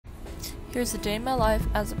Here's a day in my life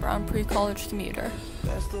as a brown pre-college commuter.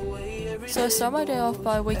 So I start my day off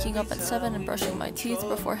by waking up at 7 and brushing my teeth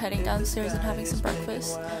before heading downstairs and having some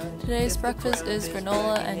breakfast. Today's breakfast is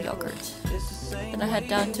granola and yogurt. Then I head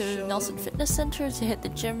down to Nelson Fitness Center to hit the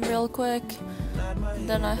gym real quick. And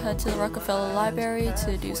then I head to the Rockefeller Library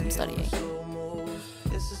to do some studying.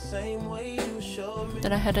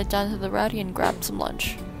 Then I headed down to the Rowdy and grabbed some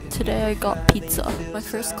lunch. Today I got pizza. My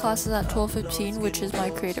first class is at 12:15, which is my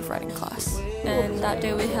creative writing class. And that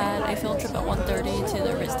day we had a field trip at 1:30 to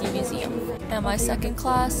the RISD Museum. And my second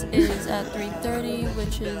class is at 3:30,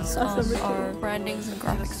 which is our brandings and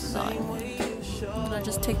graphics design. And I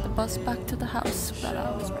just take the bus back to the house that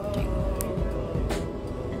I was renting.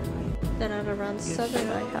 Then at around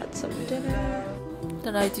 7 I had some dinner.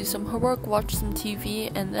 Then I do some homework, watch some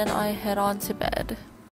TV, and then I head on to bed.